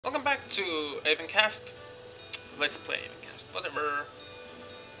Welcome back to Avencast. Let's play Avencast. Whatever.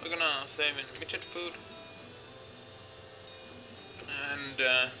 We're gonna save in midget food. And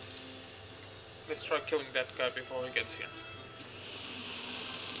let's try killing that guy before he gets here.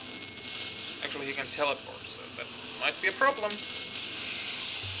 Actually, he can teleport, so that might be a problem.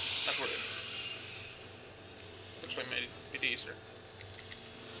 Not really. Actually made it a bit easier.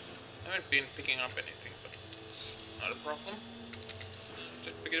 I haven't been picking up anything, but not a problem.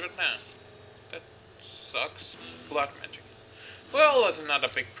 Just pick it up now. That sucks. Blood magic. Well, that's not a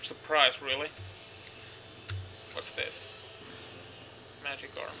big surprise, really. What's this? Magic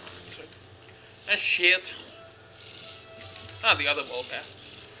armor. And shit. Ah, the other wall guy.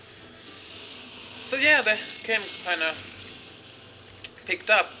 So yeah, the game kinda picked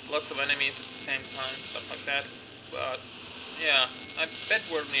up lots of enemies at the same time, stuff like that. But yeah, I bet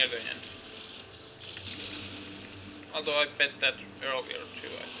we're near the end. Although I bet that earlier too,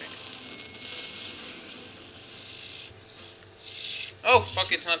 I think. Oh,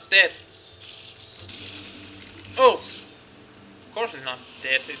 fuck, it's not dead. Oh! Of course it's not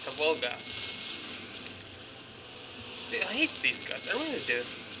dead, it's a Volga. I hate these guys, I really do.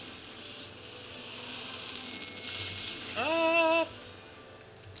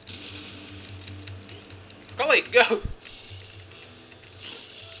 Scully, go!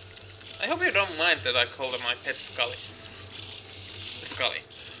 I hope you don't mind that I call him my pet Scully. Scully.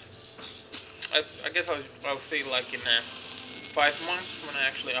 I guess I'll see like in 5 months when I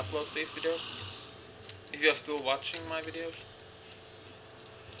actually upload these videos. If you're still watching my videos.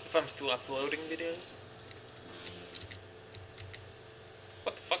 If I'm still uploading videos.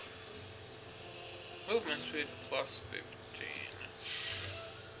 What the fuck? Movement speed plus 15.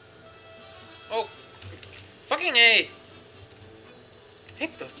 Oh! Fucking A!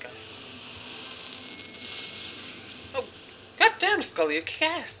 Hate those guys. Oh! Goddamn, Scully, you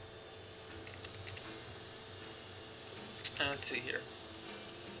cat! Let's see here.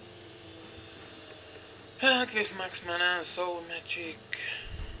 Cliff max mana, soul magic.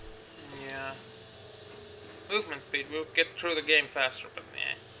 Yeah. Movement speed, we'll get through the game faster, but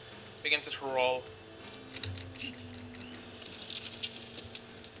yeah. We can just roll.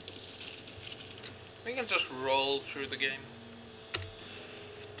 We can just roll through the game.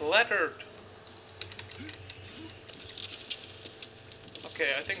 Splattered!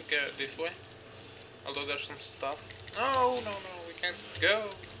 Okay, I think this way. Although there's some stuff. No, we can't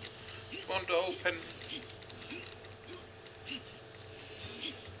go. Just want to open.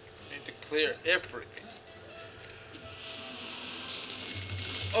 Need to clear everything.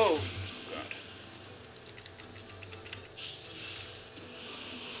 Oh, God.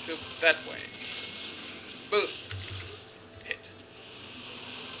 Shoot that way. Boom. Hit.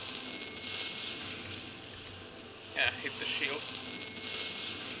 Yeah, hit the shield.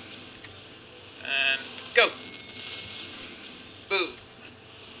 And go! Boom.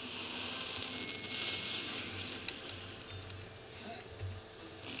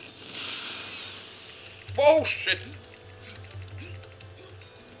 Whoa, shit!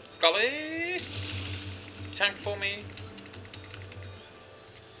 Scully! Tank for me.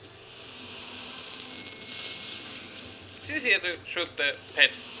 It's easier to shoot the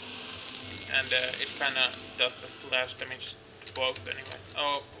pet. And it kinda does the splash damage to both anyway.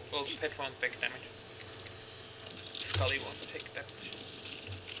 Oh, well, the pet won't take damage. Scully won't take damage.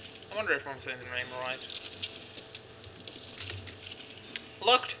 I wonder if I'm saying the name right.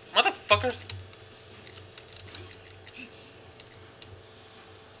 Locked! Motherfuckers!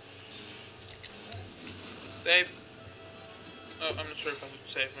 Save. Oh, I'm not sure if I should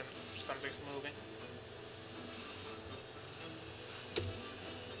save when something's moving.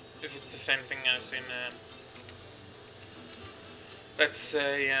 If it's the same thing as in, let's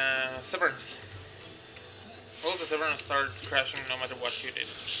say, Severance. Well, the Severance started crashing no matter what you did.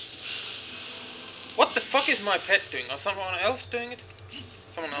 What the fuck is my pet doing? Or someone else doing it?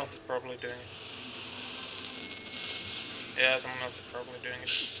 Someone else is probably doing it. Yeah, someone else is probably doing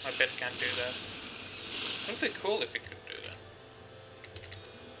it. My pet can't do that. It would be cool if it could do that.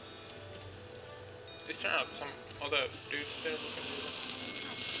 Is there not some other dudes there who can do that?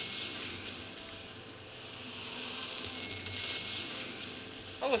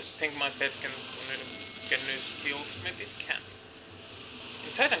 I always think my pet can get new skills. Maybe it can.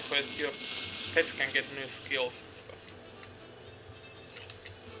 In Titan Quest, your pets can get new skills and stuff.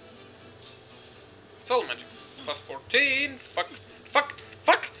 Soul magic. Plus 14. Fuck. Fuck.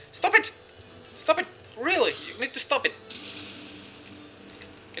 Fuck. Stop it. Stop it. Really. You need to stop it.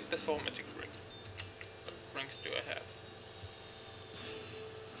 Get the soul magic ring. What rings do I have?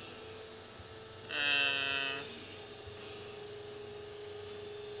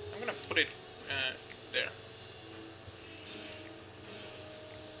 put it there.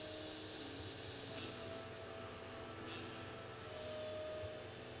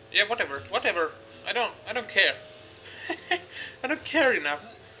 Yeah, whatever. I don't care. I don't care enough.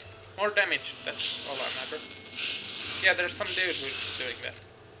 More damage, that's all that matters. Yeah, there's some dude who's doing that.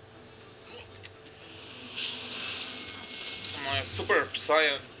 My super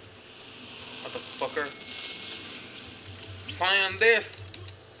Psyon, motherfucker. Psyon this!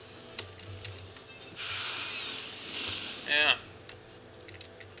 Yeah.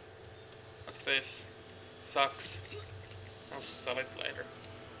 What's this? Sucks. I'll sell it later.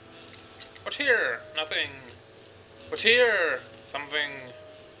 What's here? Nothing. What's here? Something.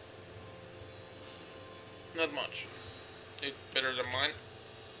 Not much. It's better than mine.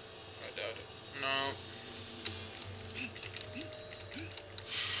 I doubt it. No.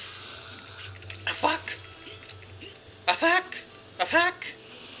 A fuck! A fuck! A fuck!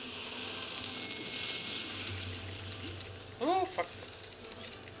 Oh fuck.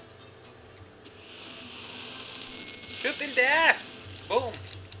 Shoot in the ass! Boom!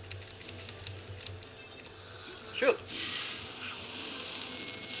 Shoot!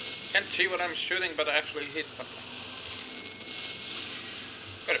 Can't see what I'm shooting, but I actually hit something.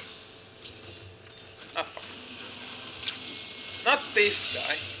 Got it. Ah, fuck. Not this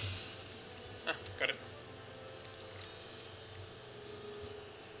guy. Ah, got it.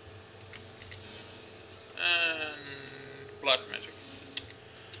 And blood magic.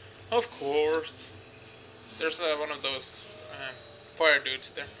 Of course. There's one of those fire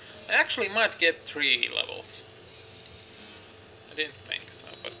dudes there. I actually might get 3 levels. I didn't think so,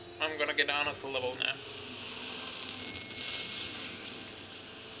 but I'm gonna get down at the level now.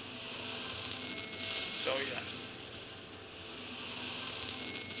 So yeah.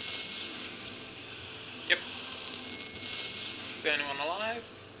 Yep. Is there anyone alive?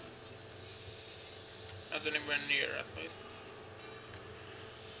 Not anywhere near, at least.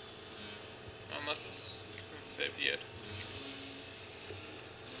 I must save yet.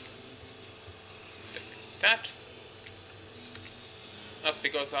 Take that. Not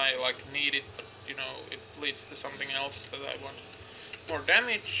because I need it, but you know, it leads to something else that I want. More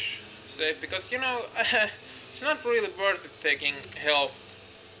damage. Save, because you know, it's not really worth it taking health.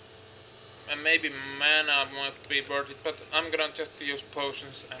 And maybe mana might be worth it, but I'm gonna just use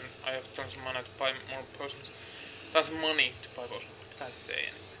potions, and I have tons of mana to buy more potions. Tons of money to buy potions. What did I say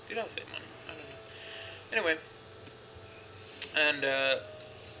anyway? Did I say money? I don't know. Anyway. And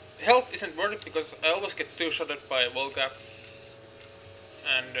health isn't worth it because I always get two-shotted by Volgath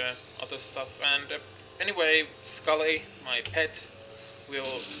and other stuff. And anyway, Scully, my pet,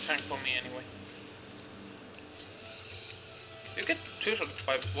 will tank for me anyway. You get two-shotted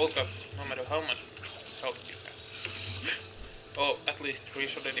by Volgath no matter how much health you have. Oh, at least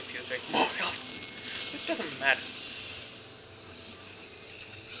three-shotted if you take more health. It doesn't matter.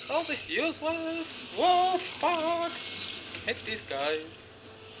 All this useless. Whoa, fuck! Hit these guys.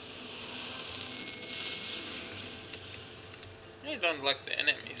 I don't like the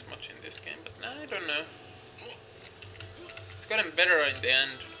enemies much in this game, but I don't know. It's gotten better in the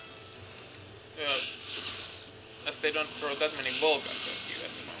end. As they don't throw that many Volgas at you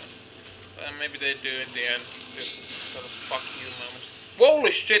at the moment. Maybe they do in the end. Just sort of fuck you moment.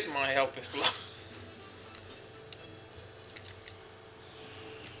 Holy shit, my health is low.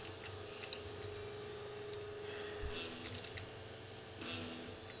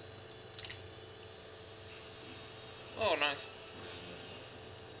 Oh, nice.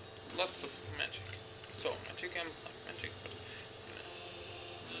 Lots of magic. So, magic and black magic, but you know.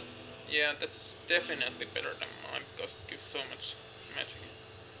 Yeah, that's definitely better than mine because it gives so much magic.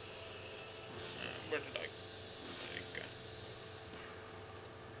 Where did I go?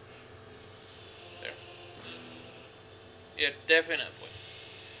 There. Yeah, definitely.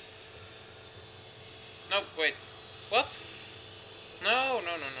 No, wait. What? No.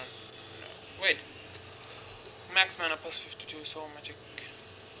 Wait. Max mana plus 52, soul magic.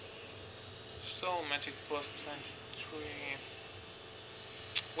 Soul magic plus 23.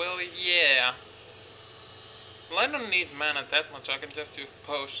 Well, yeah. Well, I don't need mana that much, I can just use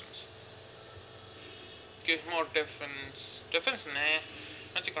potions. Gives more defense. Defense, nah.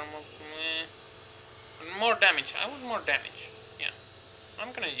 Magic armor, nah. More damage. I want more damage. Yeah.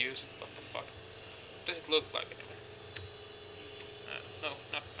 I'm gonna use it. What the fuck? Does it look like it? No,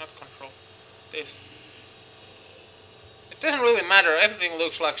 not control. This. It doesn't really matter. Everything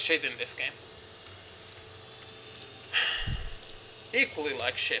looks like shit in this game. Equally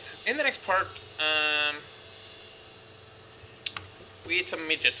like shit. In the next part, we eat some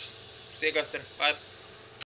midgets. See you guys then. Bye.